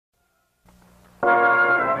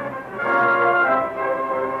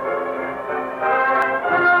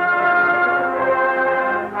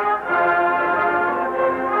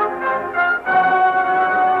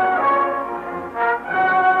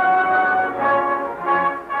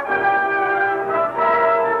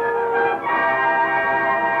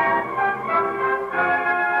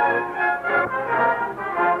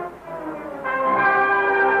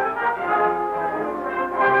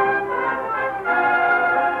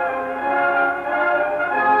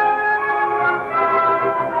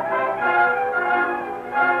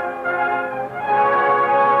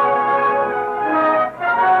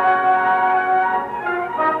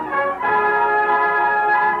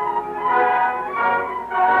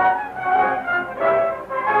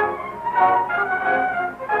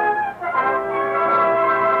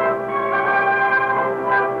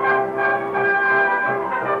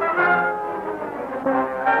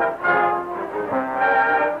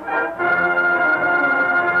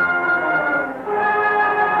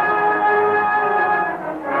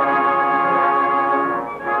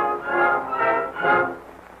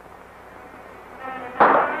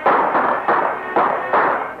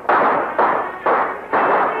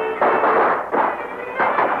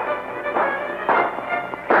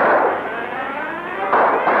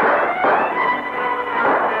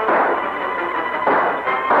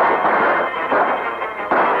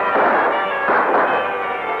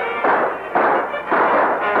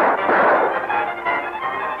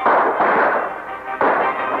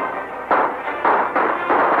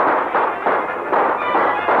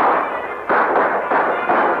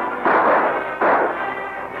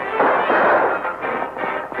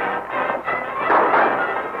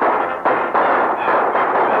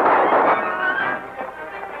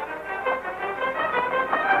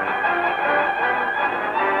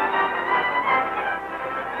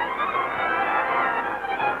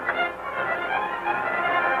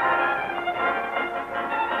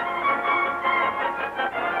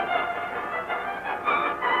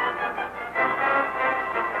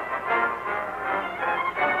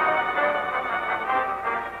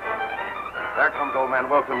There comes old man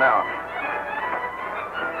Wilson now.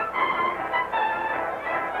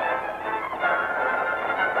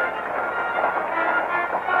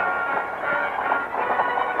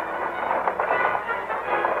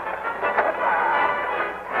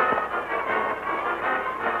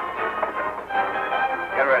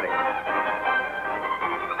 Get ready.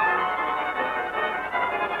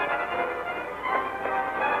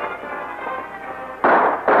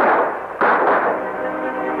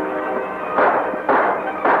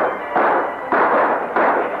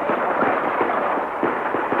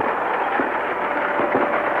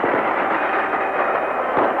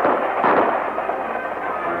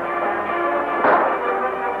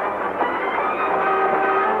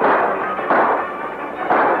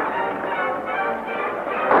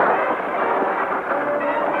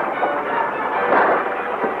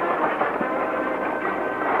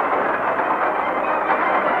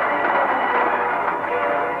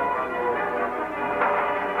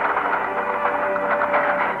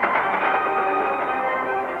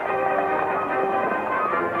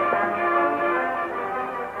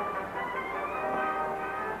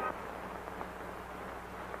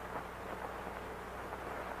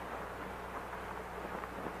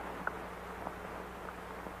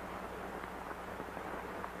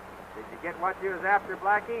 Get what you was after,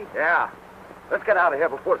 Blackie? Yeah. Let's get out of here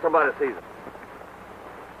before somebody sees us.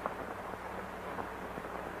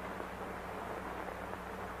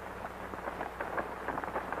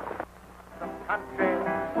 Some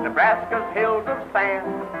country, Nebraska's hills of sand,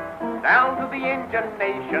 down to the Indian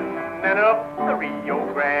Nation and up the Rio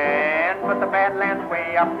Grande. But the Badlands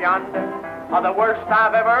way up yonder are the worst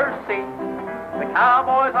I've ever seen. The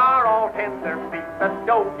cowboys are all tender feet, the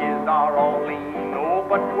dogies are all lean. Oh,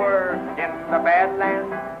 but work in the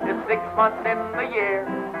Badlands is 6 months in the year.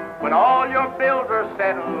 When all your bills are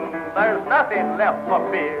settled, there's nothing left for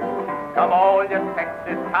fear. Come all you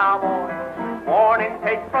Texas cowboys, warning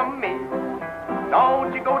take from me.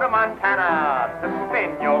 Don't you go to Montana to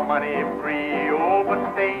spend your money free. Oh,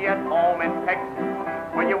 but stay at home in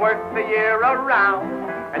Texas where you work the year around,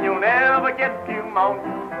 and you'll never get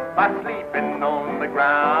pneumonia by sleeping on the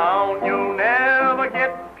ground. You'll never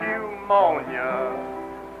get pneumonia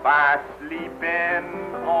by sleeping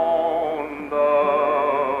on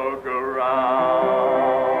the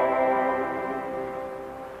ground.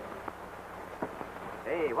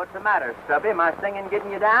 Hey, what's the matter, Stubby? My singing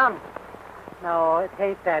getting you down? No, it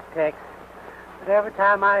ain't that, Tex. But every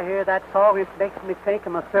time I hear that song, it makes me think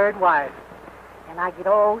of my third wife. And I get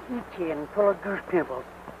all itchy and full of goose pimples.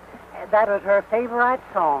 That was her favorite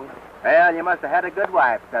song. Well, you must have had a good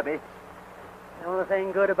wife, Stubby. The only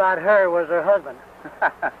thing good about her was her husband.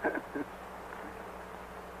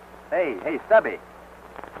 Hey, Stubby.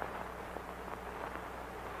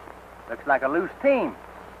 Looks like a loose team.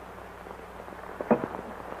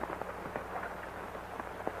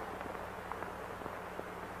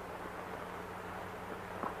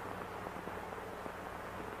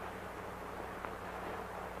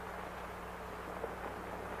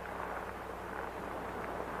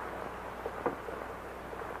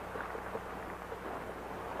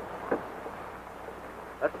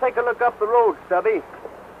 Let's take a look up the road, Stubby.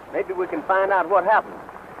 Maybe we can find out what happened.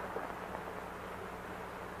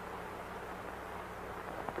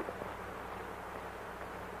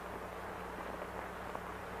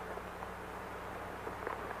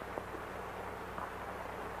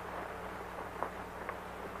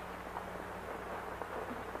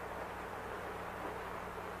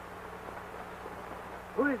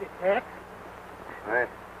 Who is it, Tex? It's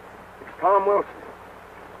Tom Wilson.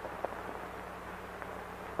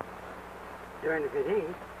 Darn if it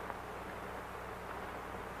ain't.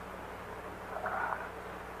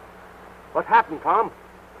 What happened, Tom?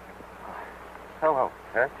 Hello,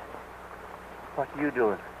 Tex. What are you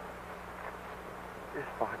doing? This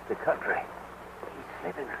part's the country. He's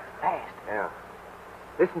slipping fast. Yeah.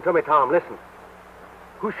 Listen to me, Tom, listen.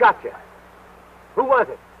 Who shot you? Who was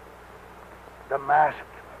it? The masked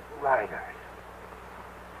riders.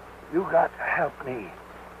 You got to help me,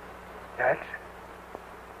 Tex.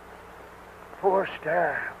 Forced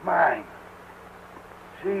their mind.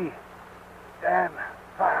 See, Dan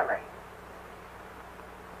Farley.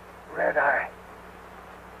 Red Eye.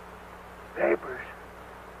 Papers.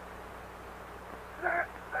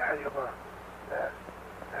 Valuable.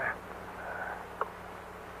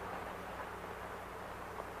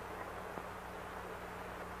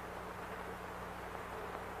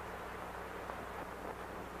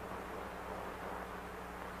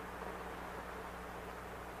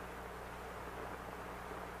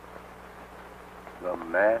 The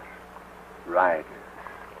masked riders.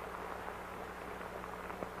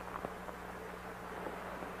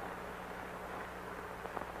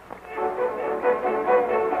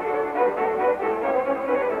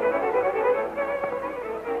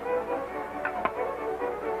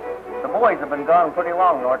 been gone pretty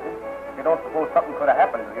long, Norton. You don't suppose something could have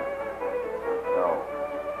happened to you? No.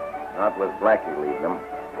 Not with Blackie leading them.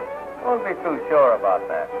 Don't be too sure about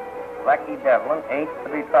that. Blackie Devlin ain't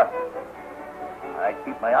to be trusted. I'd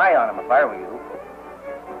keep my eye on him if I were you.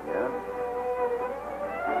 Yeah?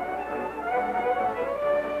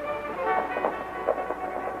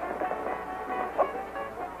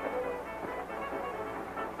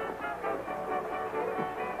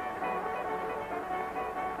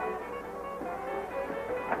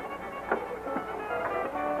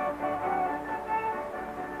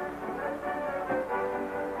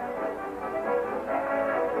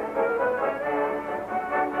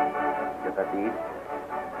 Get that deed?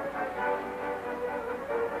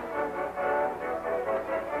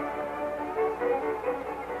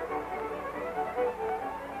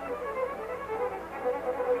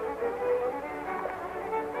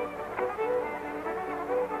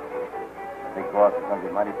 I think boss is going to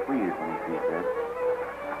be mighty pleased when he sees this.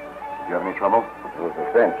 Did you have any trouble? It was a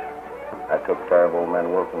cinch. I took care of old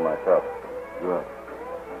man Wilson myself. Good.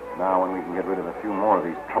 Now, when we can get rid of a few more of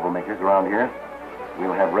these troublemakers around here,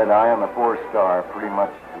 we'll have Red Eye on the 4-star pretty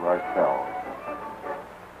much to ourselves.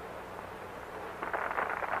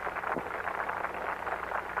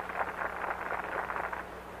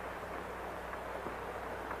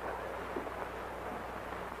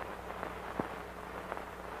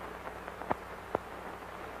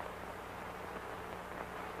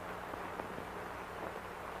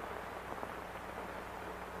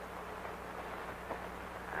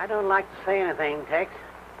 I don't like to say anything, Tex.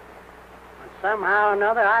 But somehow or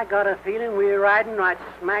another, I got a feeling we're riding right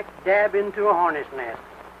smack dab into a hornet's nest.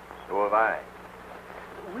 So have I.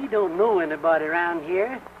 We don't know anybody around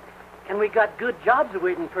here, and we got good jobs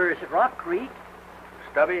waiting for us at Rock Creek.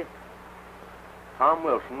 Stubby, Tom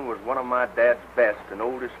Wilson was one of my dad's best and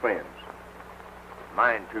oldest friends.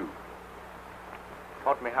 Mine, too.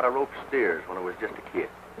 Taught me how to rope steers when I was just a kid.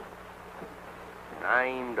 And I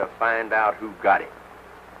aim to find out who got it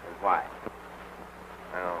and why.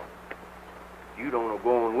 Now, if you don't know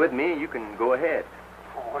going with me, you can go ahead.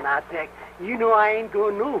 Oh, now, Tex, you know I ain't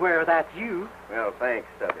going nowhere without you. Well, thanks,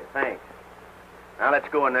 Stubby, thanks. Now let's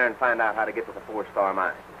go in there and find out how to get to the 4-star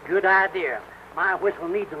mine. Good idea. My whistle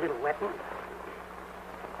needs a little wetting.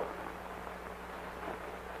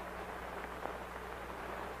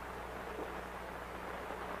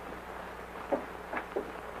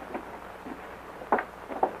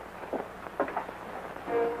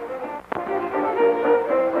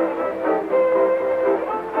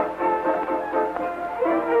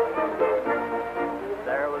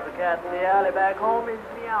 Back home is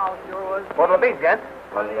meow, sure was. What'll it be, gents?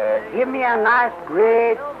 Well, give me a nice,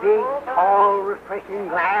 great, big, tall, refreshing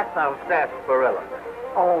glass of... Sarsaparilla.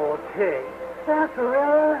 Oh, Tex.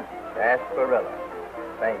 Sarsaparilla? Sarsaparilla.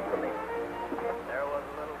 Same for me. There was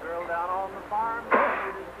a little girl down on the farm.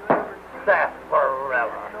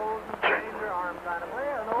 Sarsaparilla. Her arms trying to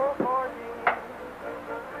play an old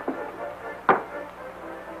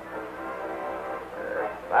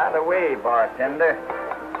by the way, bartender,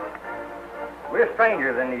 we're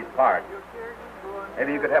strangers in these parts.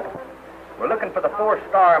 Maybe you could help us. We're looking for the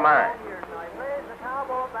 4-star mine.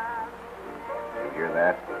 You hear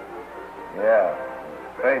that? Yeah,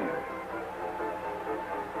 strangers.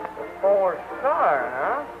 4-star,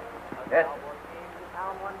 huh? Yes.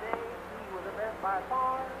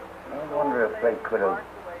 I wonder if they could have...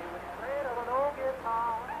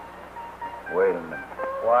 Wait a minute.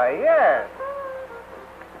 Why, yes.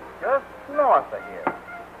 Just north of here.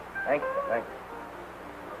 Thank you, thank you.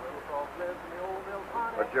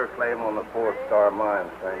 What's your claim on the 4-star mine,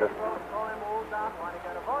 stranger?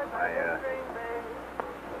 I,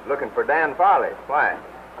 looking for Dan Farley. Why?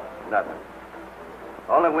 Nothing.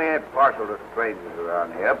 Only we ain't partial to strangers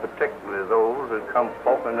around here, particularly those who come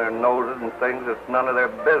poking their noses and things that's none of their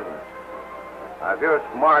business. Now, if you're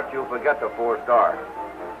smart, you'll forget the 4-star.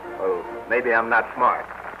 Well, maybe I'm not smart,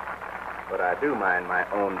 but I do mind my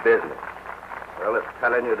own business. Well, if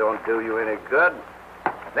telling you don't do you any good,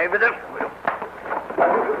 maybe this will.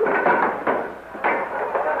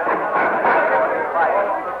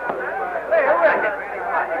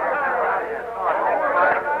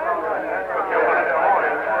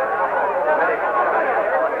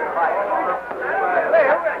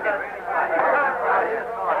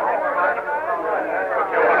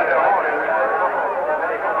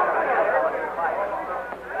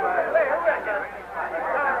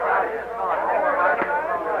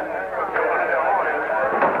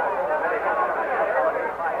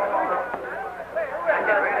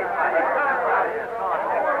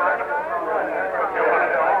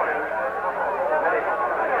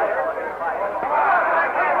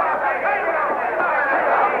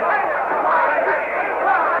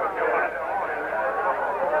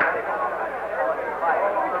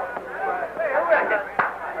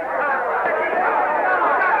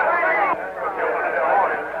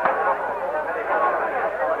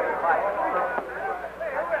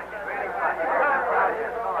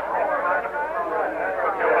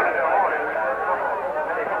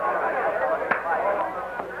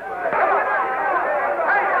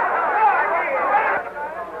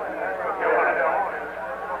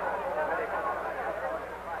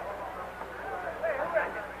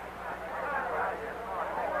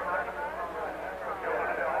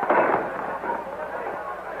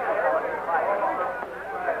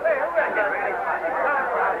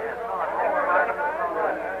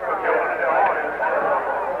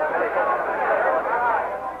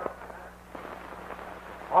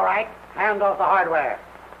 hands off the hardware.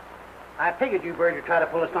 I figured you birds would try to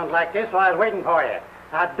pull a stunt like this, so I was waiting for you.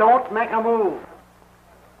 Now, don't make a move.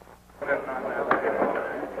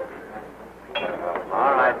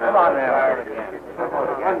 All right, come on there.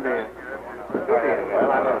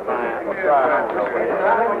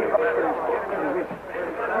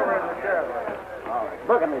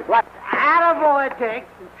 Look at me. What? Attaboy, Tex.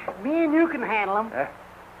 Me and you can handle them.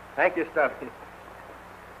 Thank you, Stubby.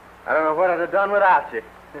 I don't know what I'd have done without you.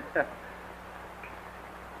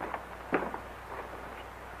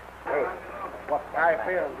 Hey, what guy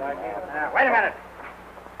feels like it? Wait a minute.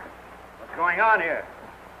 What's going on here?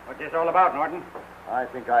 What's this all about, Norton? I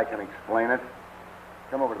think I can explain it.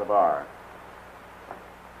 Come over to the bar.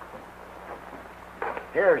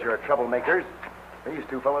 Here's your troublemakers. These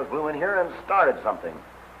two fellows blew in here and started something.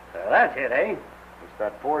 That's it, eh? It's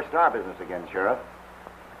that four-star business again, Sheriff.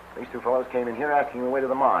 These two fellows came in here asking the way to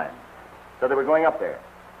the mine. Said they were going up there.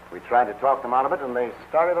 We tried to talk them out of it, and they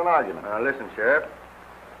started an argument. Now, listen, Sheriff.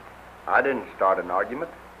 I didn't start an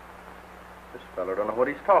argument. This fellow don't know what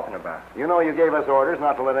he's talking about. You know you gave us orders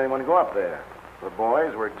not to let anyone go up there. The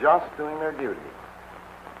boys were just doing their duty.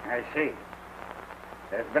 I see.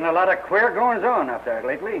 There's been a lot of queer goings-on up there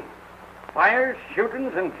lately. Fires,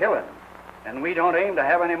 shootings, and killings. And we don't aim to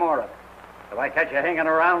have any more of it. If I catch you hanging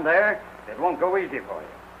around there, it won't go easy for you.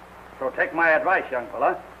 So take my advice, young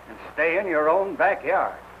fella, and stay in your own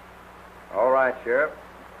backyard. All right, Sheriff.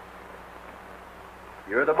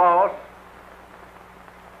 You're the boss.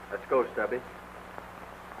 Let's go, Stubby.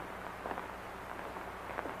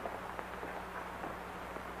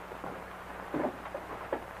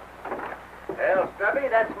 Well, Stubby,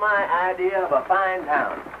 that's my idea of a fine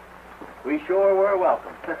town. We sure were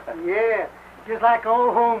welcome. Yeah, just like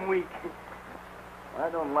old home week. I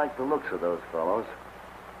don't like the looks of those fellows.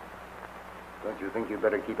 Don't you think you'd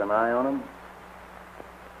better keep an eye on them?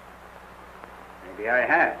 Maybe I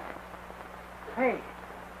have. Hey,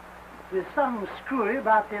 there's something screwy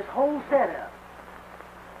about this whole setup.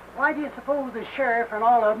 Why do you suppose the sheriff and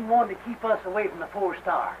all of them wanted to keep us away from the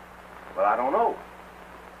four-star? Well, I don't know.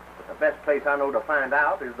 But the best place I know to find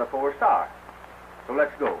out is the four-star. So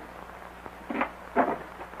let's go.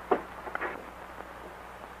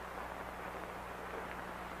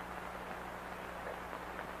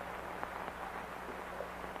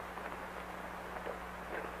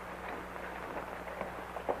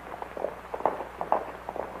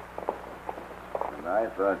 I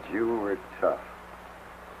thought you were tough.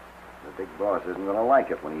 The big boss isn't going to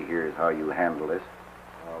like it when he hears how you handle this.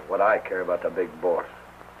 What I care about the big boss.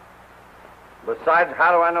 Besides,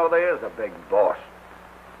 how do I know there is a big boss?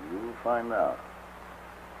 You'll find out.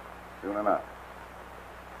 Soon enough.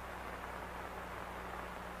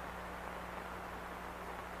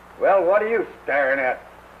 Well, what are you staring at?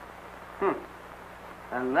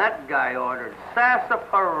 And that guy ordered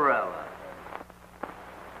sarsaparilla.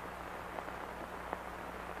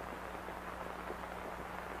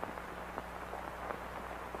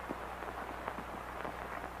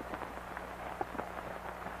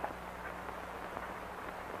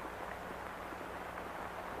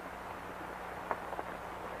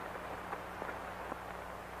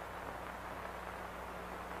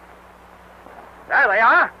 There they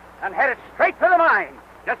are, and headed straight for the mine,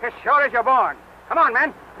 just as sure as you're born. Come on,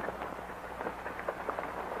 men.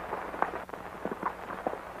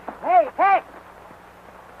 Hey, Tex!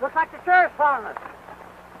 Looks like the sheriff's following us.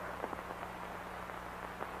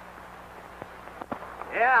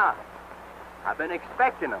 Yeah. I've been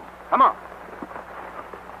expecting them. Come on.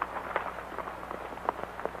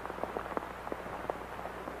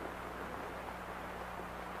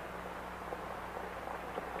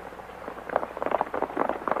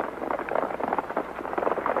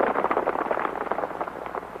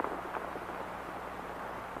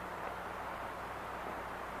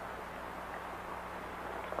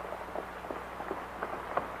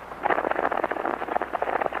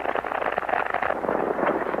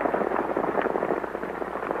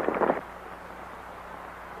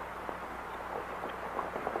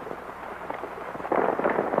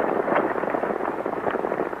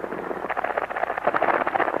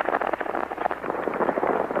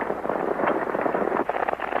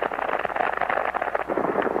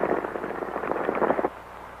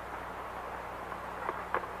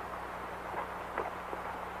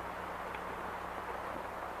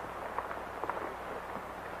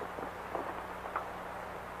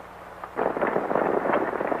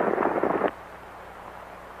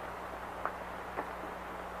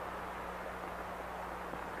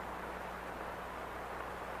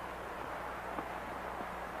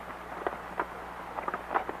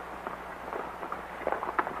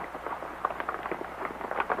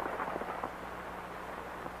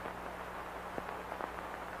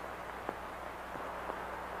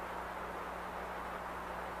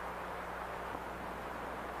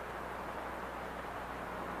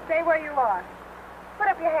 Stay where you are. Put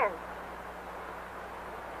up your hands.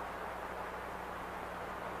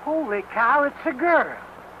 Holy cow, it's a girl.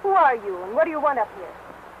 Who are you, and what do you want up here?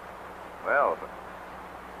 Well, if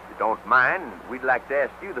you don't mind, we'd like to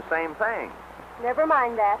ask you the same thing. Never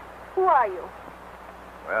mind that. Who are you?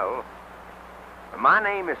 Well, my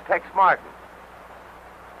name is Tex Martin.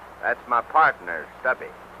 That's my partner, Stubby.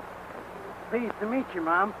 Pleased to meet you,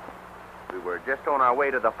 Mom. We were just on our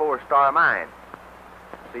way to the 4-Star Mine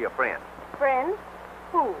to see a friend. Friend?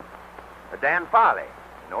 Who? Dan Farley.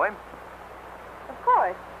 You know him? Of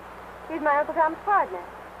course. He's my Uncle Tom's partner.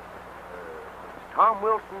 Is Tom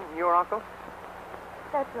Wilson your uncle?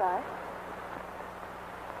 That's right.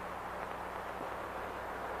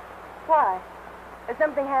 Why? Has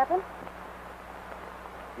something happened?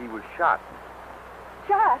 He was shot.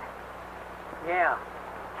 Shot? Yeah,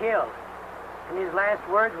 killed. And his last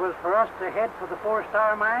words was for us to head for the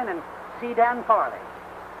 4-Star Mine and see Dan Farley.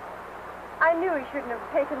 I knew he shouldn't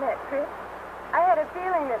have taken that trip. I had a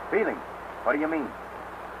feeling that... Feeling? What do you mean?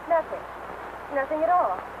 Nothing. Nothing at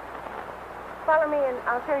all. Follow me and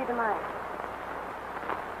I'll show you the mine.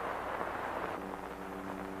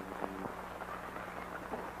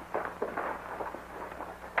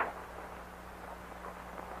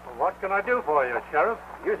 What can I do for you, Sheriff?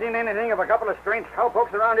 You seen anything of a couple of strange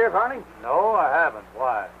cowpokes around here, Farley? No, I haven't.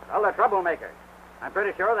 Why? Well, they're troublemakers. I'm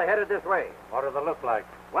pretty sure they're headed this way. What do they look like?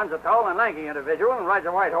 One's a tall and lanky individual and rides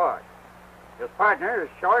a white horse. His partner is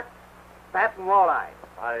short, fat, and wall-eyed.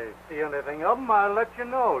 If I see anything of them, I'll let you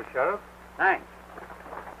know, Sheriff. Thanks.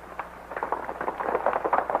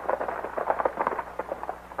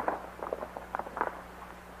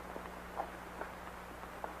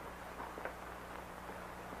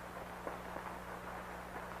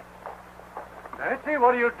 Nancy,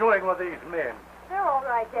 what are you doing with these men? They're all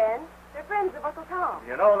right, Dan. They're friends of Uncle Tom.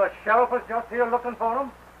 You know the sheriff is just here looking for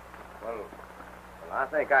them? Well, I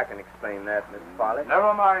think I can explain that, Mrs. Farley.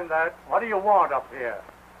 Never mind that. What do you want up here?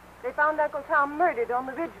 They found Uncle Tom murdered on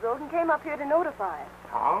the Ridge Road and came up here to notify us.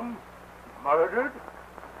 Tom? Murdered?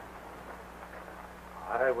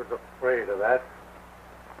 I was afraid of that.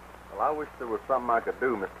 Well, I wish there was something I could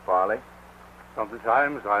do, Mr. Farley.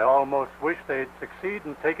 Sometimes I almost wish they'd succeed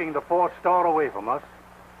in taking the 4-Star away from us.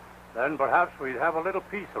 Then perhaps we'd have a little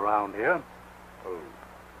peace around here. Oh.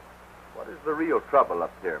 What is the real trouble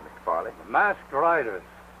up here, Mr. Farley? The masked riders.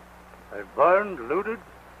 They've burned, looted,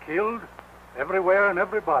 killed, everywhere and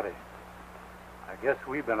everybody. I guess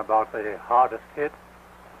we've been about the hardest hit.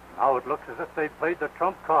 Now it looks as if they've played the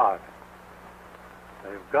trump card.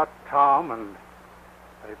 They've got Tom, and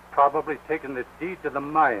they've probably taken the deed to the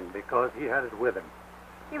mine because he had it with him.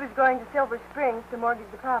 He was going to Silver Springs to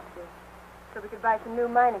mortgage the property so we could buy some new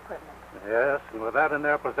mine equipment. Yes, and with that in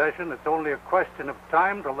their possession, it's only a question of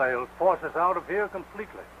time till they'll force us out of here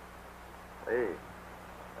completely. Hey,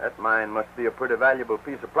 that mine must be a pretty valuable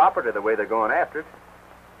piece of property the way they're going after it.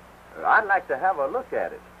 I'd like to have a look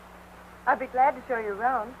at it. I'd be glad to show you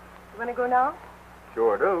around. You want to go now?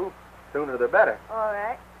 Sure do. Sooner the better. All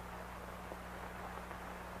right.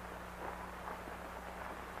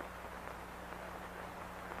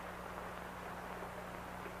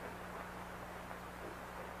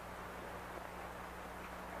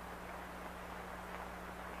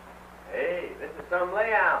 Hey, this is some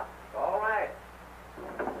layout. All right.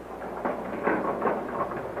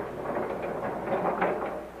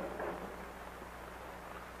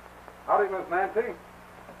 Howdy, Miss Nancy.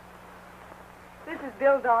 This is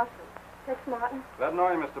Bill Dawson. Tex Martin. Glad to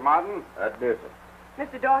know you, Mr. Martin. That's Dawson.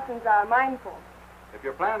 Mr. Dawson's our mine folk. If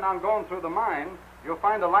you're planning on going through the mine, you'll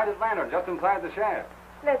find a lighted lantern just inside the shaft.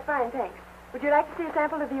 That's fine, thanks. Would you like to see a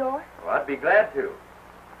sample of the ore? Well, I'd be glad to.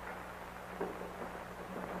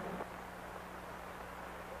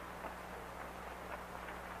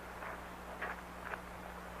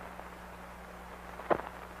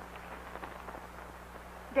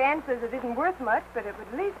 Dan says it isn't worth much, but it would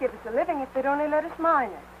at least give us a living if they'd only let us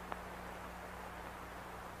mine it.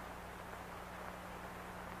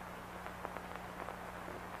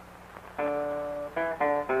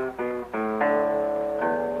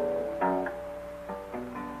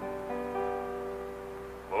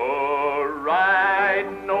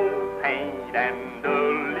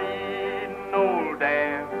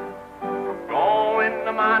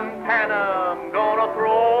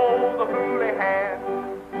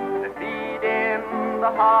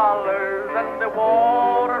 Hollers and the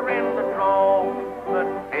water in the draw. The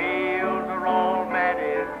tails are all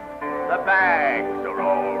matted, the backs are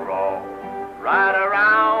all raw. Right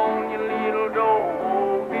around your little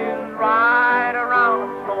dog is right around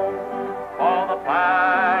the floor. For the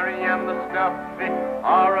fiery and the stuffy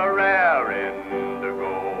are a raring to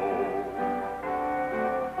go.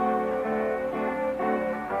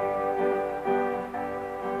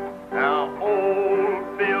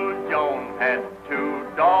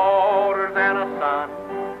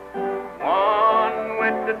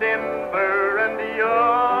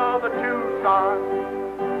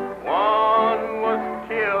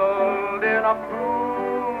 a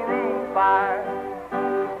blue fire.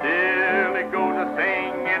 Still it goes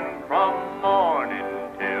a-singing from morning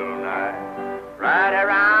till night. Right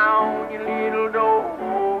around your little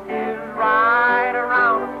dog is right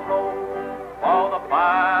around the floor. For the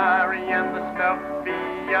fiery and the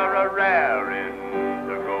stuffy are a raring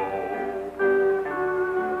to go.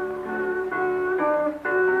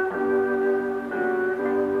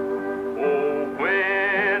 Oh,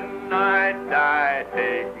 when I die,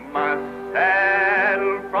 take my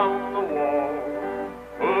saddle from the wall,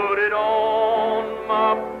 put it on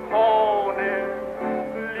my pony,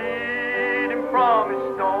 lead him from his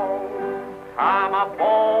stall, tie my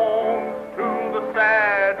bones to the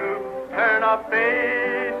saddle, turn our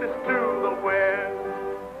faces to the west.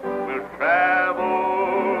 We'll travel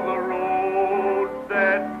the road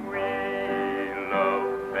that we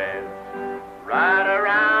love best. Right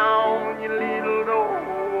around your little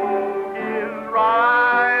dog is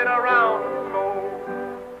right around the floor.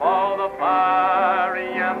 For the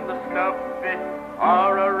fiery and the stuffy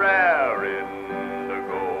are a raring to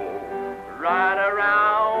go. Right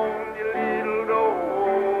around your little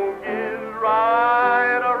dog is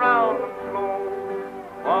right around the floor.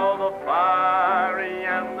 For the fiery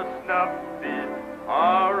and the stuffy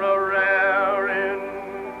are a raring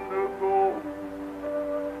to go.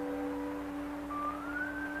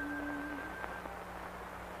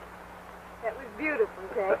 That was beautiful,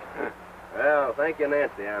 Tex. Well, thank you,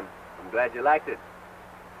 Nancy. I'm glad you liked it.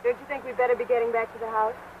 Don't you think we'd better be getting back to the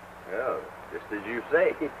house? Well, just as you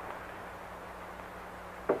say.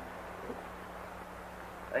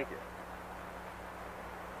 Thank you.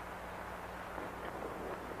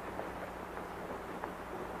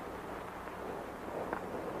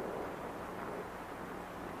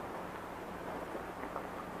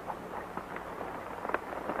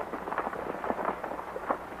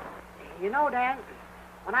 You know, Dan,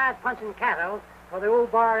 when I was punching cattle for the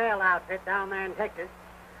old Bar L outfit down there in Texas,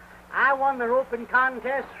 I won the roping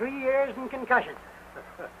contest 3 years in concussion.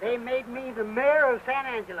 They made me the mayor of San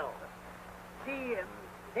Angelo. See,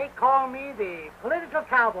 they call me the political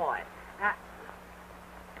cowboy.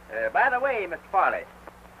 By the way, Mr. Farley,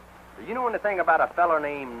 do you know anything about a feller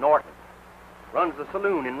named Norton? Runs the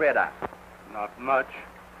saloon in Red Eye. Not much.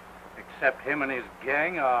 Except him and his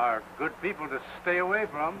gang are good people to stay away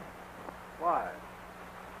from. Why?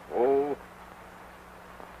 Oh,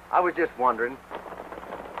 I was just wondering.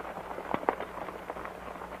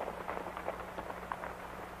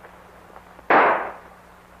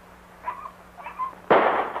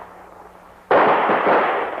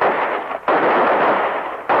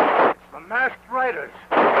 The masked riders.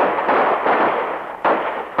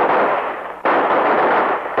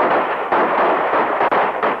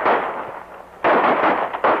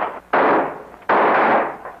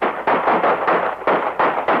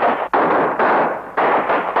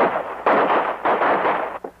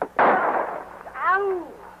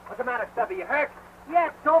 What's the matter, Stubby? You hurt? Yeah,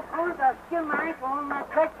 so cold I skinned my ankle and my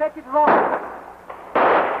leg fetches wrong.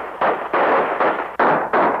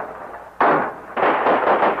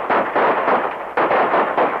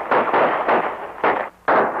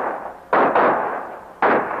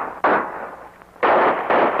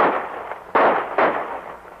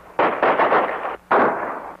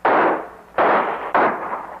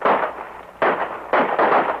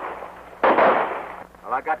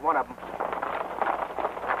 Well, I got one of them.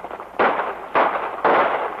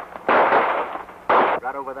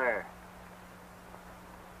 Right over there.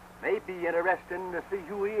 May be interesting to see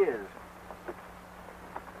who he is.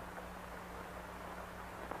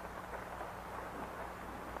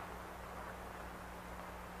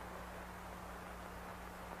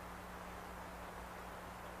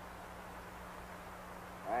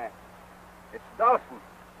 It's Dawson.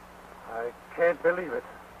 I can't believe it.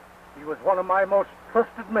 He was one of my most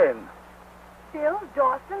trusted men. Bill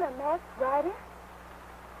Dawson, a masked rider?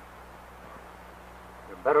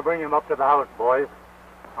 You better bring him up to the house, boys.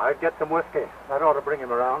 I'd get some whiskey. That ought to bring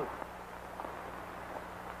him around.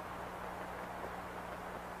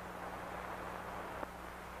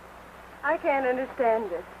 I can't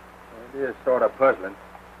understand it. It is sort of puzzling.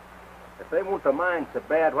 If they want the mine so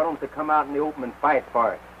bad, why don't they come out in the open and fight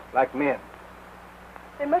for it, like men?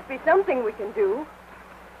 There must be something we can do.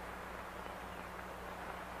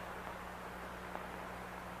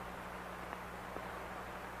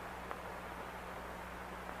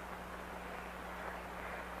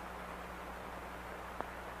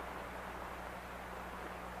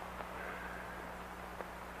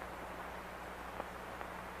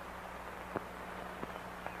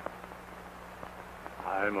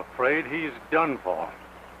 I'm afraid he's done for.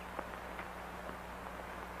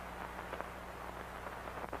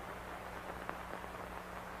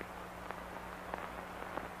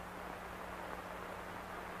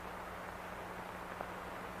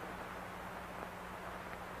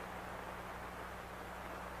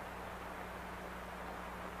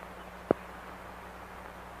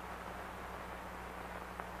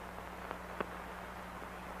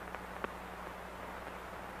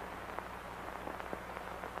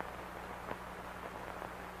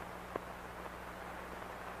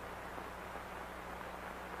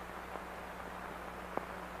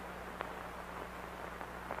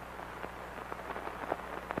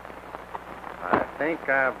 think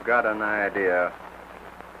I've got an idea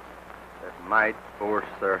that might force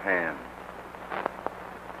their hand.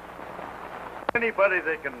 Anybody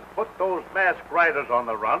that can put those masked riders on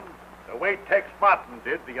the run, the way Tex Martin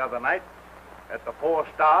did the other night at the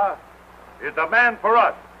 4-Star, is the man for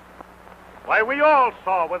us. Why, we all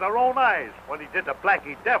saw with our own eyes what he did to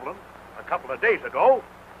Blackie Devlin a couple of days ago.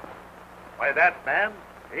 Why, that man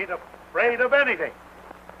ain't afraid of anything.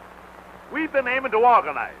 We've been aiming to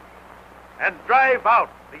organize and drive out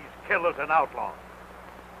these killers and outlaws.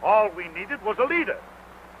 All we needed was a leader.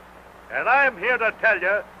 And I'm here to tell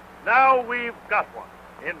you, now we've got one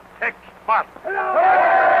in Tex Martin. This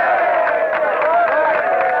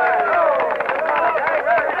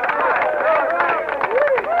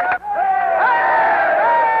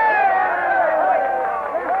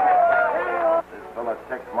fellow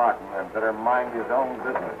Tex Martin had better mind his own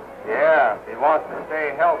business. Yeah, he wants to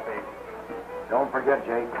stay healthy. Don't forget,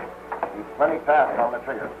 Jake. He's plenty fast on the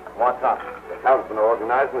trigger. What's up? The town's been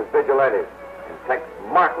organizing as vigilantes, and Tex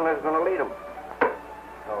Martin is going to lead them.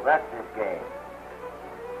 So that's his game.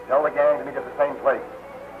 Tell the gang to meet at the same place.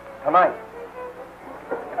 Tonight.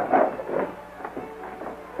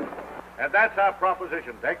 And that's our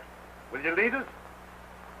proposition, Tex. Will you lead us?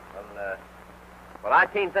 Well, I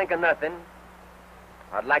can't think of nothing.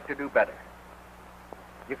 I'd like to do better.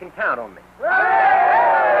 You can count on me.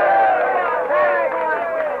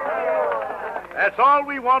 That's all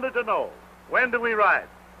we wanted to know. When do we ride?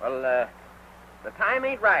 Well, the time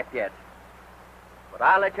ain't right yet. But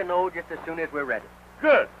I'll let you know just as soon as we're ready.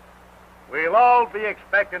 Good. We'll all be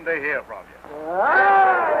expecting to hear from you.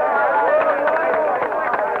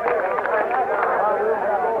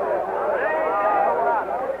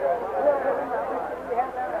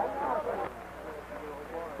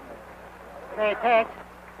 Say, Tex,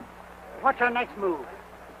 what's our next move?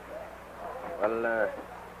 Well,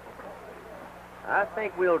 I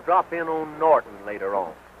think we'll drop in on Norton later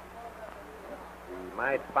on. We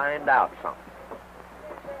might find out something.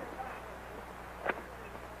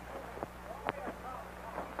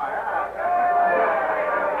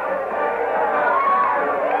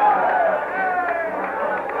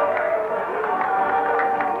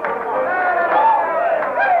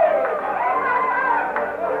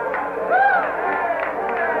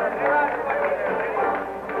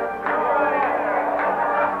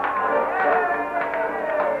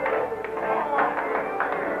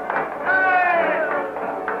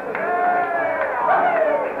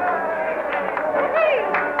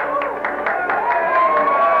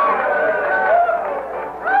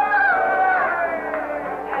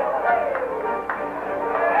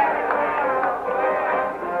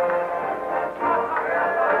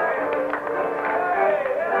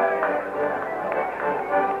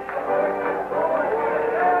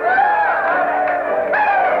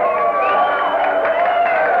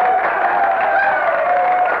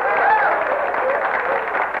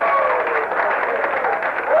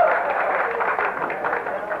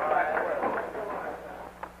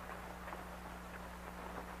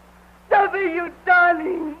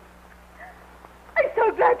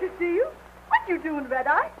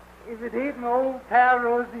 If it ain't my old pal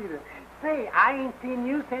Rosita. Say, I ain't seen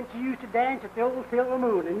you since you used to dance at the old Silver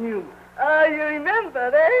Moon in Yuma. Oh, you remember,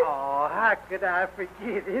 eh? Oh, how could I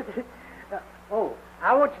forget it?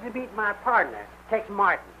 I want you to meet my partner, Tex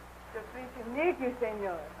Martin. So free to meet you,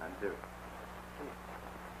 senor. I do.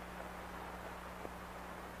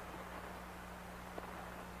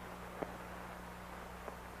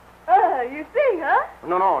 You sing, huh?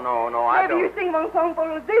 No, I Maybe don't. you sing one song for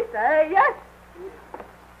Rosita, eh? Yes?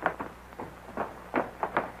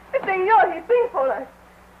 Senor, he sing for us.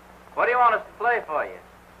 What do you want us to play for you?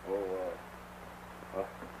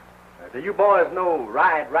 Do you boys know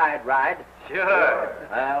Ride, Ride, Ride? Sure.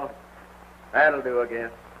 Well, that'll do, I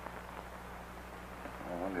guess.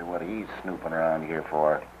 I wonder what he's snooping around here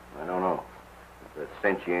for. I don't know. The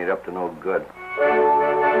cinch ain't up to no good.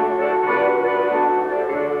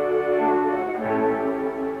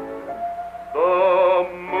 The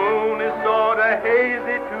moon is sort of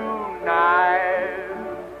hazy tonight.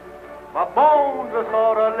 My bones are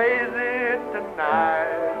sort of lazy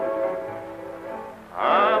tonight.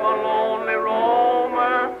 I'm a lonely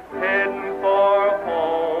roamer heading for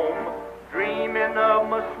home, dreaming of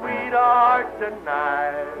my sweetheart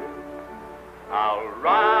tonight. I'll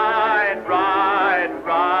ride, ride,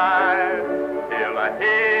 ride till I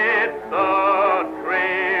hit the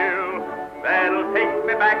trail that'll take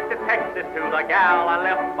me back to Texas to the gal I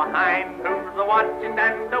left behind, who's a-watching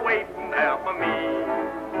and a-waiting there for me.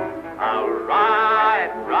 I'll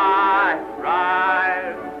ride, ride,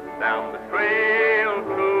 ride down the trail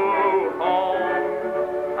to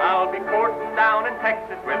home. I'll be courting down in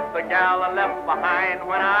Texas with the gal I left behind.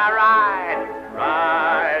 When I ride,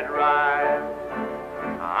 ride, ride,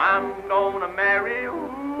 I'm gonna marry you,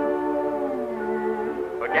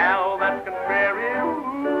 a gal that's contrary.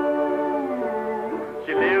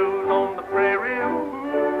 She lives on the prairie.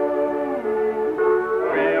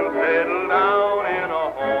 We'll settle down in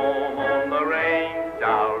a home on the range.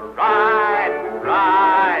 I'll ride,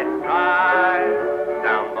 ride, ride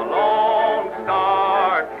down the Lone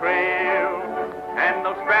Star Trail, and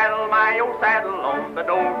they'll straddle my old saddle on the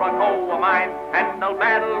Dobro mine, and they'll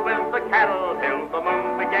battle with the cattle till the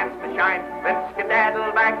moon begins to shine. Then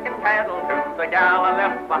skedaddle back and paddle to the gal I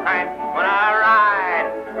left behind. When I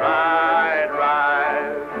ride, ride,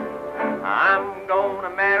 ride, I'm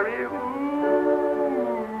gonna marry you,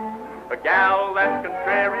 a gal that's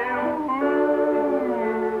contrary.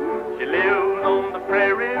 She lives on the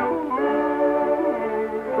prairie.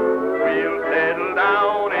 We'll settle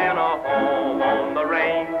down in a home on the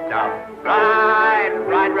range. I'll ride,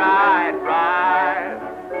 ride, ride, ride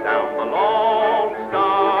down the Lone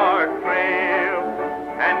Star Trail,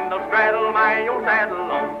 and they'll straddle my old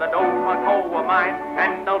saddle on the Dobro mine,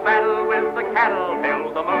 and they'll battle with the cattle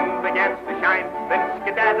till the moon begins to shine. Then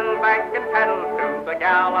skedaddle back and paddle to the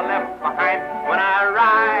gal I left behind. When I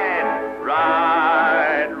ride,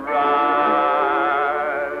 ride, ride.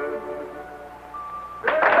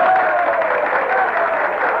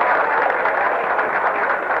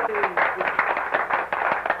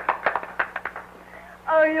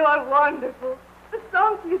 Oh, you are wonderful. The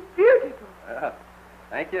song is beautiful.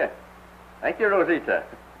 Thank you. Thank you, Rosita.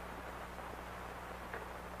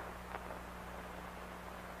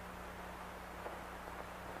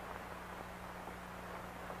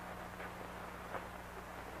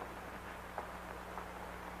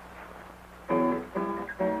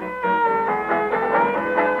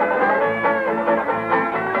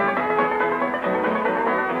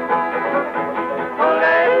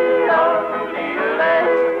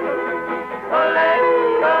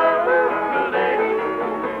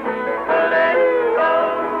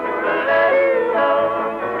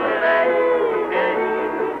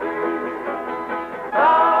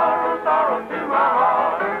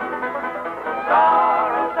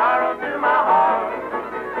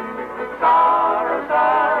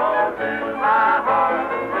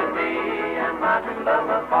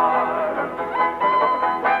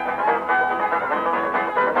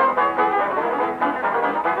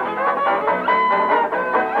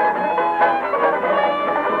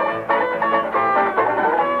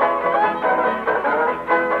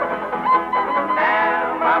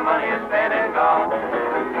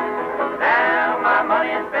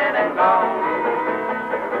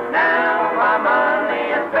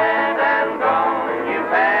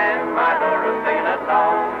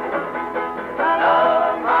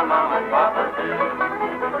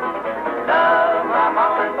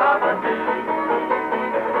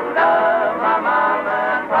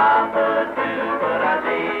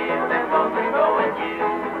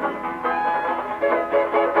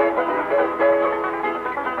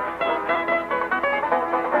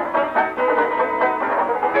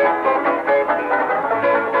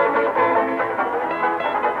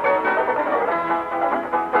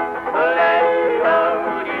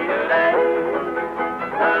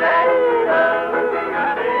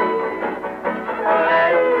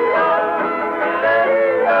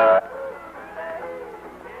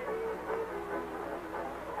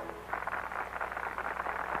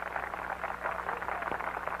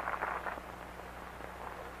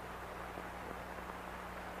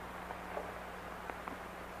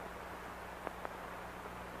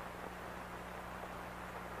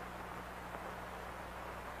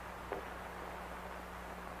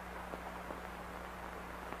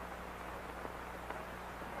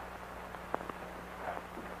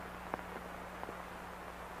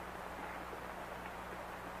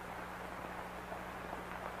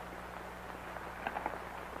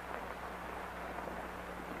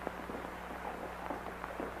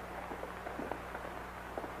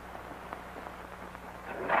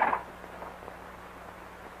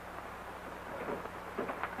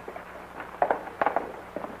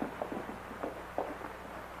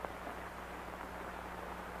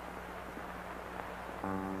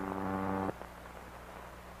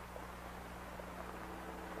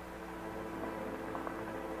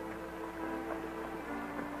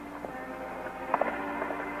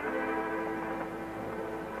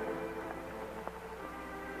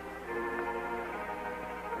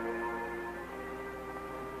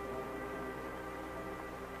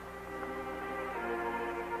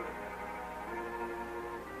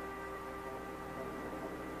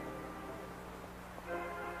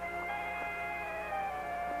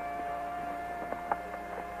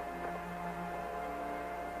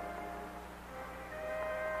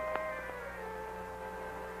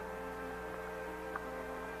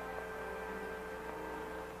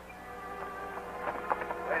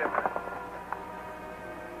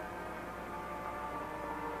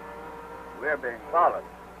 we're being followed.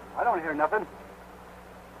 I don't hear nothing.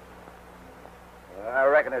 I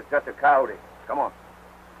reckon it's just a coyote. Come on.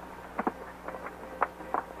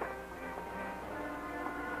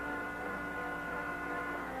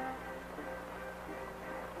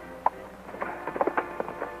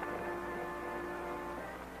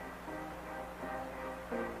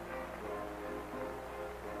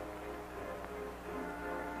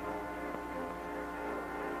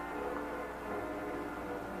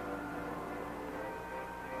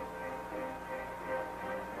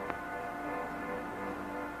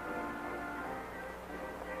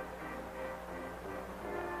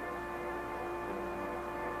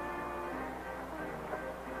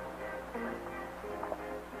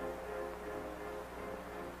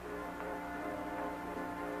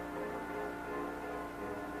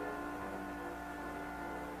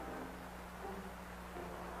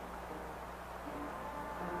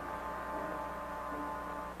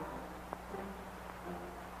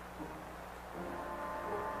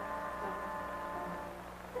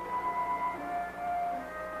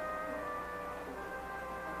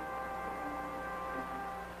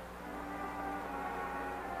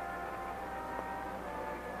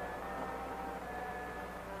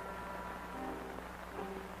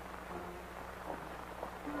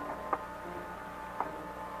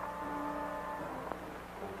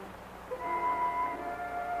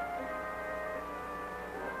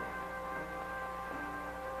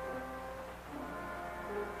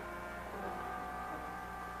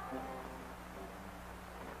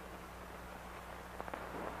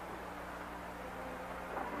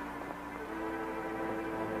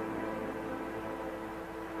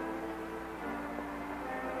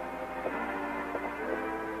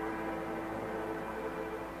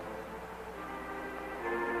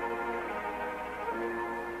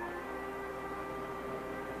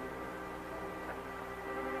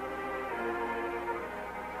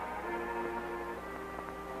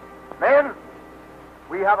 Men,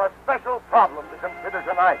 we have a special problem to consider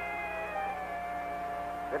tonight.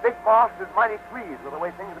 The big boss is mighty pleased with the way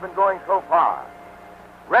things have been going so far.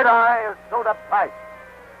 Red Eye has showed up tight.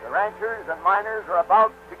 The ranchers and miners are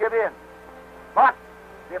about to give in. But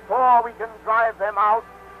before we can drive them out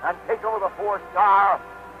and take over the 4-star,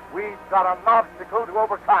 we've got an obstacle to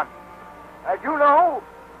overcome. As you know,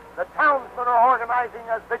 the townsmen are organizing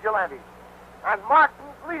as vigilantes, and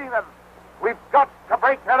Martin's leading them. We've got to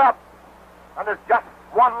break that up. And there's just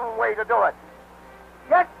one way to do it.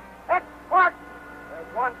 Get Tex Martin.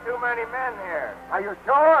 There's one too many men here. Are you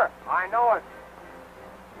sure? I know it.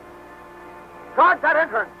 Guard that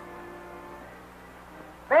entrance.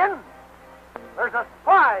 Men, there's a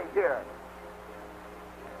spy here.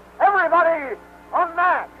 Everybody on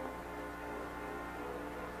that.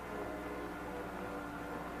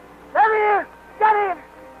 There he is. Get in.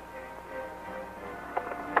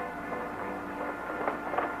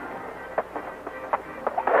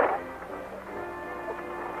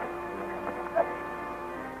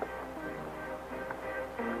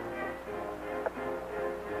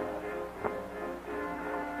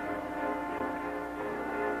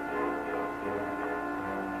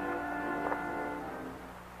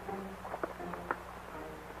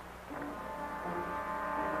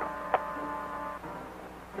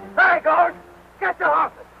 There he goes. Get the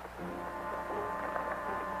horses.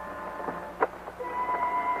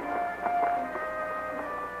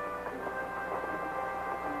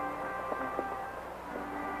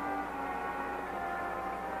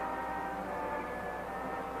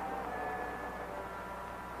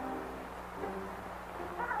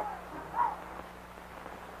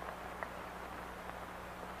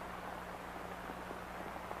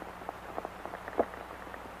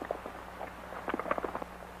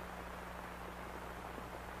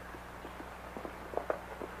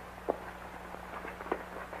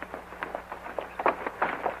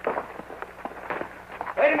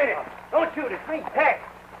 Wait a minute. Don't shoot. It's me, Tex.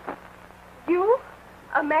 You?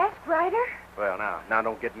 A masked rider? Well, now,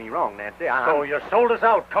 don't get me wrong, Nancy. So you sold us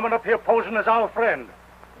out, coming up here posing as our friend.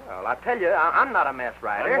 Well, I tell you, I'm not a masked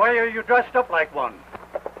rider. And why are you dressed up like one?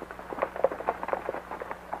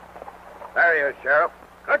 There he is, Sheriff.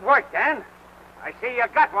 Good work, Dan. I see you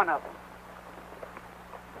got one of them.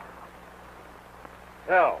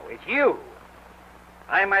 So, it's you.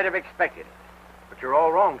 I might have expected it. But you're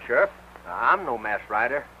all wrong, Sheriff. I'm no masked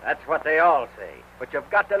rider. That's what they all say. But you've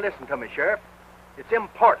got to listen to me, Sheriff. It's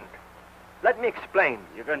important. Let me explain.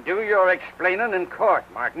 You can do your explaining in court,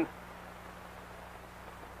 Martin.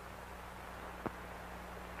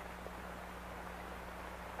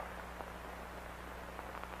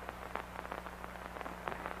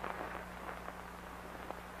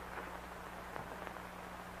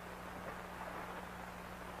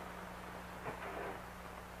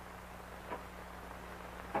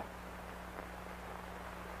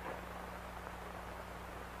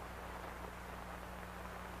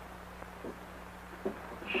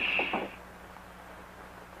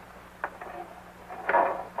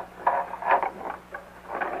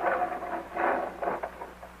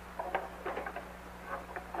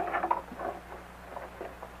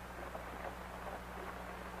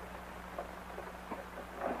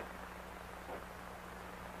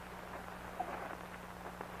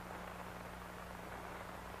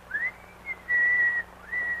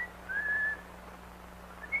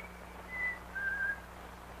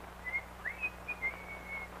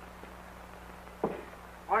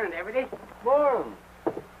 Morning, Deputy. Morning.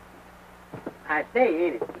 I say,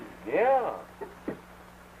 ain't it? Yeah.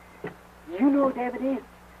 You know, Deputy,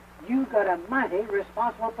 you got a mighty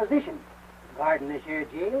responsible position guarding this here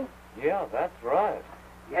jail. Yeah, that's right.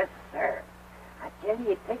 Yes, sir. I tell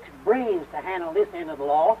you, it takes brains to handle this end of the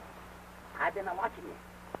law. I've been watching you.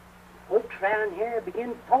 Folks round here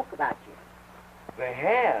begin to talk about you. They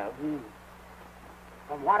have?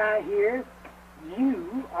 From what I hear,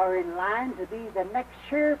 you are in line to be the next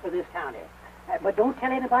sheriff of this county. But don't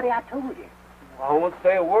tell anybody I told you. I won't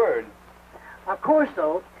say a word. Of course,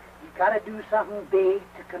 though, you got to do something big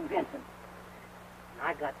to convince them. And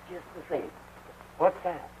I got just the thing. What's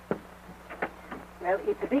that? Well,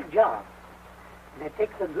 it's a big job, and it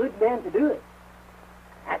takes a good man to do it.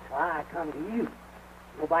 That's why I come to you.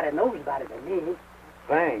 Nobody knows about it but me.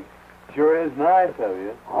 Thanks. Sure is nice of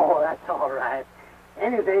you. Oh, that's all right.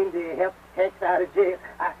 Anything to help Tex out of jail.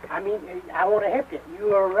 I mean, I want to help you.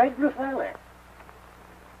 You're a regular fella.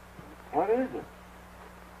 What is it?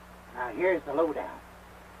 Now, here's the lowdown.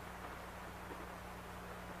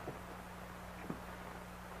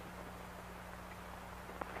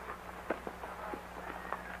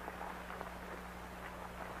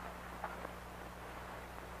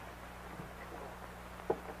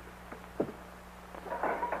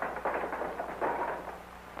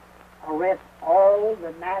 Arrest all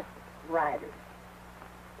the masked riders.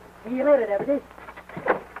 See you later, Deputy.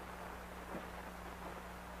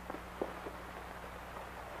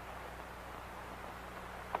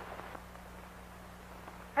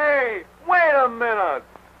 Hey, wait a minute!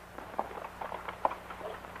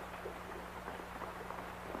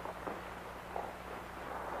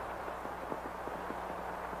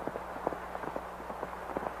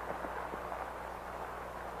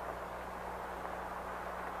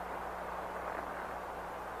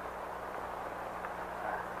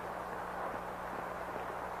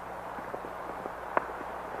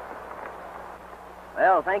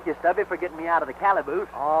 Well, thank you, Stubby, for getting me out of the calaboose.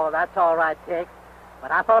 Oh, that's all right, Tex.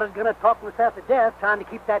 But I thought I was going to talk myself to death trying to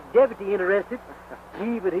keep that deputy interested.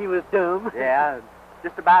 Gee, but he was dumb. Yeah,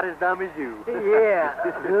 just about as dumb as you. Yeah.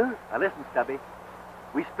 Now, listen, Stubby.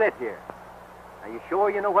 We split here. Are you sure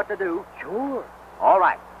you know what to do? Sure. All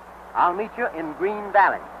right. I'll meet you in Green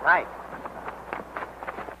Valley. Right.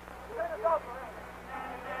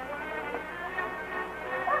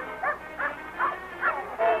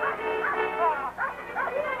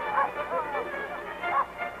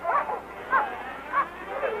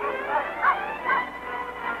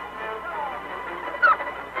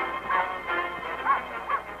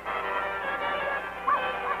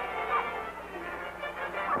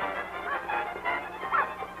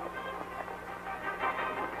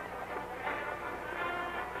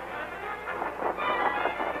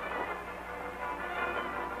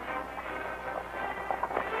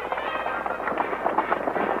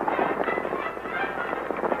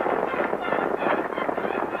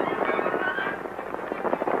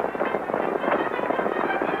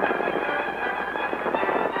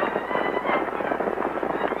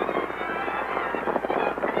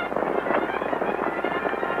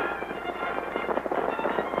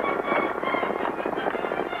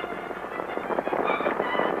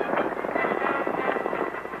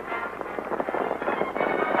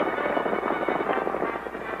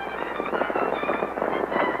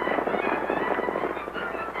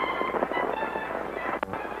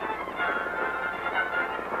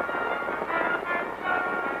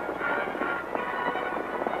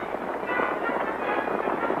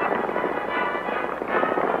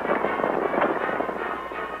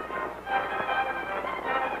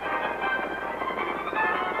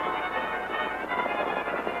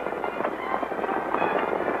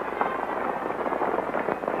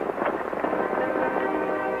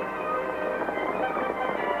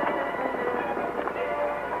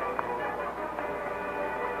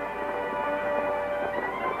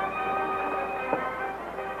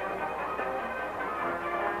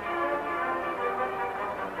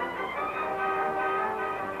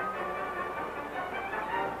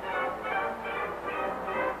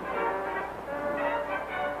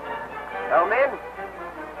 Well, men,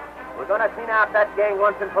 we're going to clean out that gang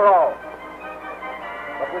once and for all.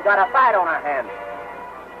 But we got a fight on our hands.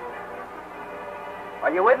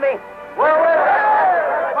 Are you with me? We're with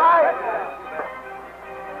you. Fight.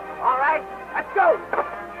 All right, let's go.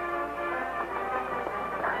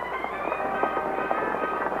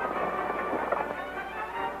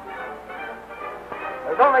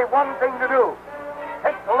 There's only one thing to do.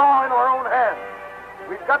 Take the law into our own hands.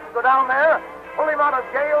 We've got to go down there, pull him out of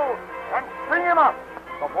jail, and string him up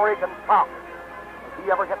before he can talk. If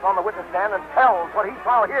he ever gets on the witness stand and tells what he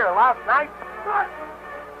saw here last night,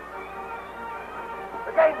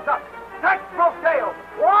 the game's up. Tex broke jail.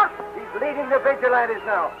 What? He's leading the vigilantes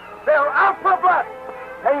now. They're out for blood.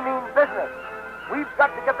 They mean business. We've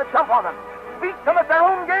got to get the jump on them. Beat them at their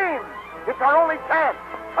own game. It's our only chance.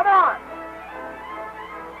 Come on.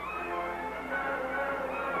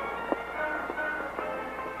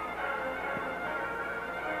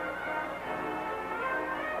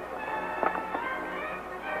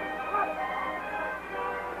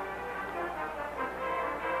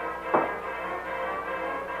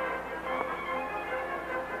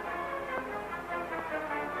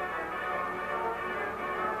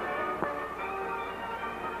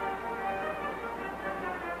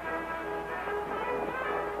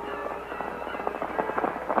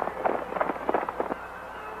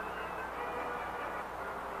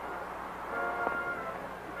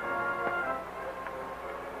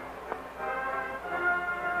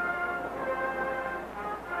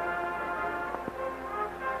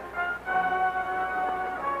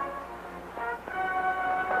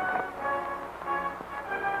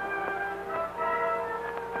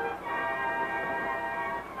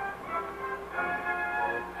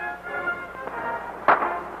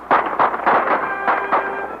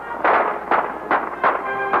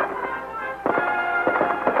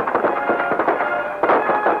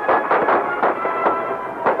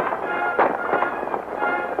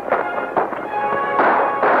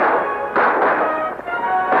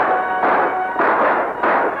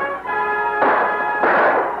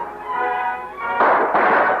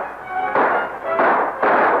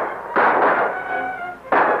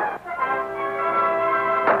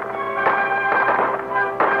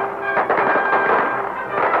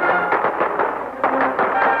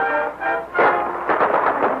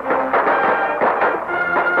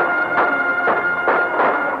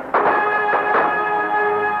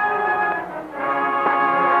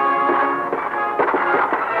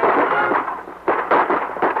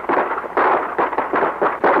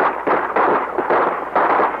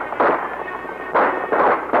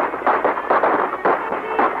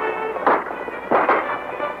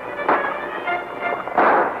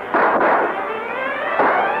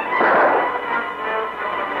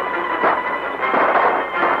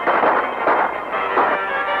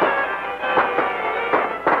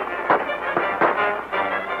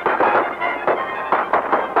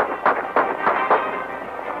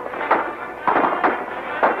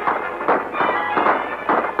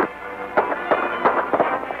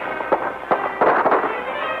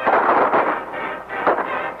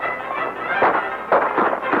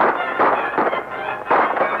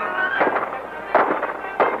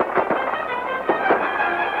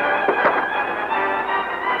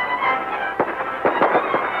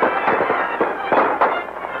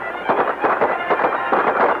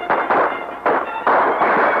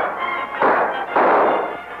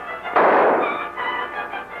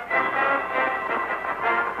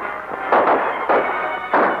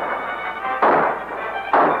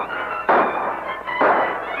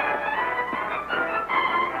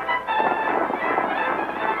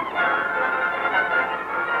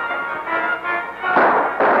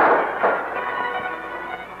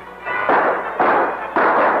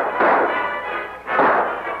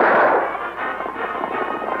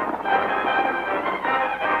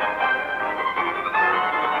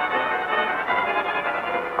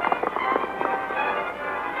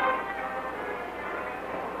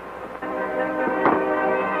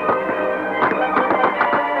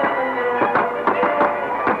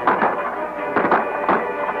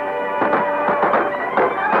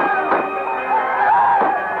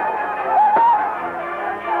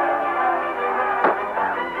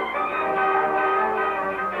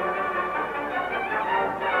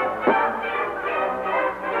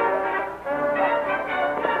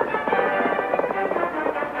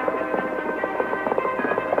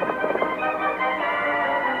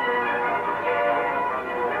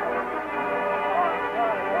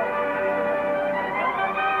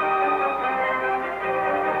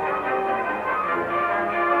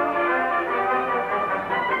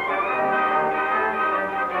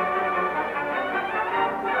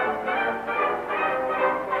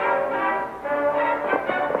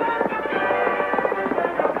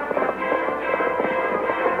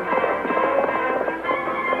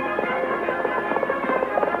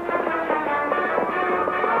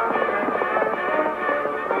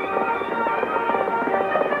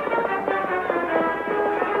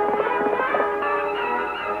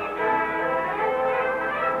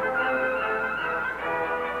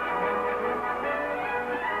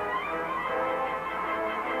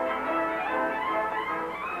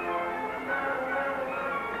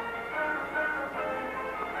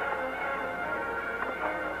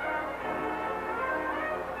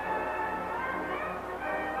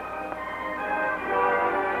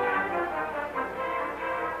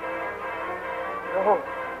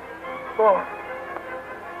 Oh,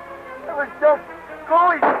 I was just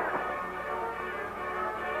going.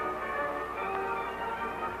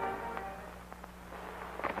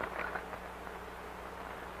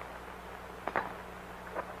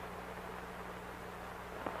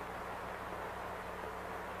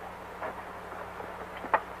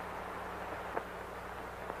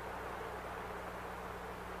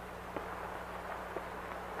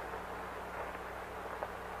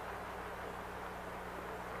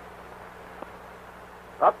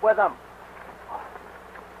 Up with them.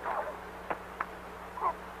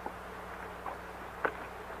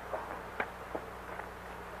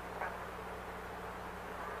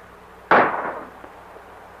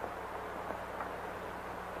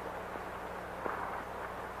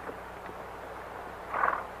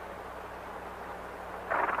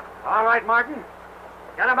 All right, Martin.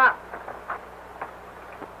 Get him up.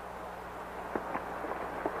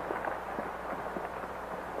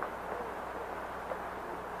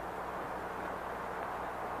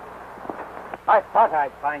 I thought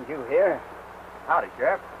I'd find you here. Howdy,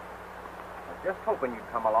 Sheriff. I was just hoping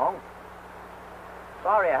you'd come along.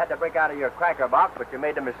 Sorry I had to break out of your cracker box, but you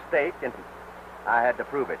made a mistake, and I had to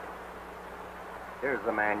prove it. Here's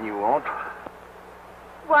the man you want.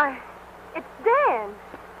 Why, it's Dan.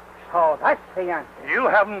 So that's the answer. You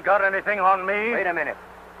haven't got anything on me. Wait a minute.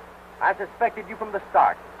 I suspected you from the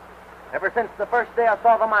start. Ever since the first day I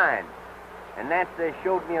saw the mine. And Nancy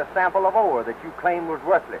showed me a sample of ore that you claimed was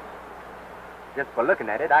worthless. Just for looking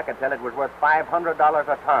at it, I could tell it was worth $500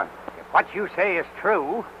 a ton. If what you say is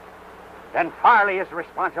true, then Farley is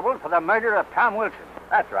responsible for the murder of Tom Wilson.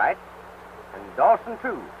 That's right. And Dawson,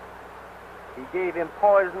 too. He gave him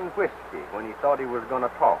poisoned whiskey when he thought he was going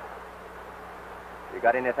to talk. You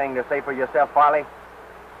got anything to say for yourself, Farley?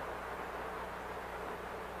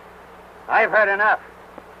 I've heard enough.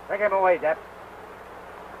 Take him away, Depp.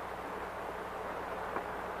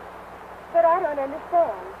 But I don't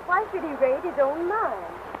understand. Why should he raid his own mine?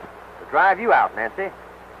 To drive you out, Nancy.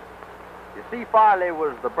 You see, Farley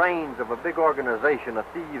was the brains of a big organization of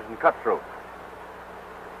thieves and cutthroats.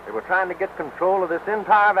 They were trying to get control of this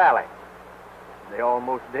entire valley. They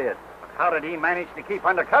almost did. How did he manage to keep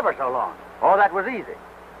under cover so long? Oh, that was easy.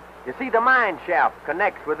 You see, the mine shaft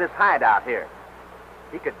connects with this hideout here.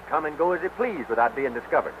 He could come and go as he pleased without being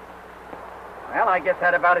discovered. Well, I guess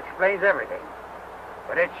that about explains everything.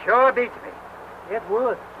 But it sure beats me. It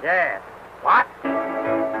would. Yes. What?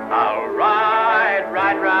 I'll ride,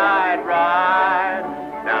 ride, ride, ride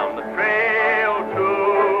down the trail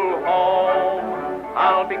to home.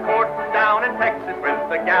 I'll be courting down in Texas with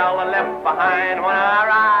the gal I left behind when I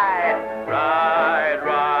ride, ride,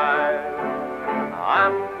 ride.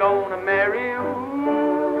 I'm gonna marry you,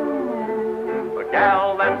 a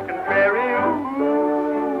gal that's contrary.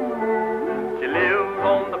 She lives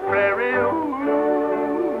on the prairie.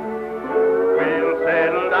 We'll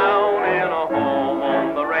settle down in a home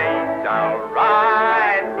on the range. I'll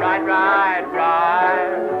ride, ride, ride,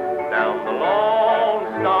 ride down the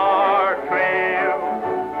Lone Star Trail.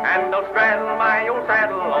 And I'll straddle my old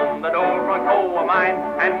saddle on the door front hoe of mine.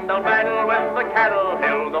 And I'll battle with the cattle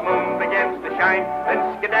till the moon begins to shine.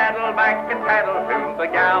 Then skedaddle back and tattle to the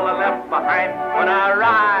gal I left behind when I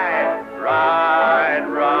ride, ride,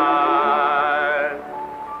 ride.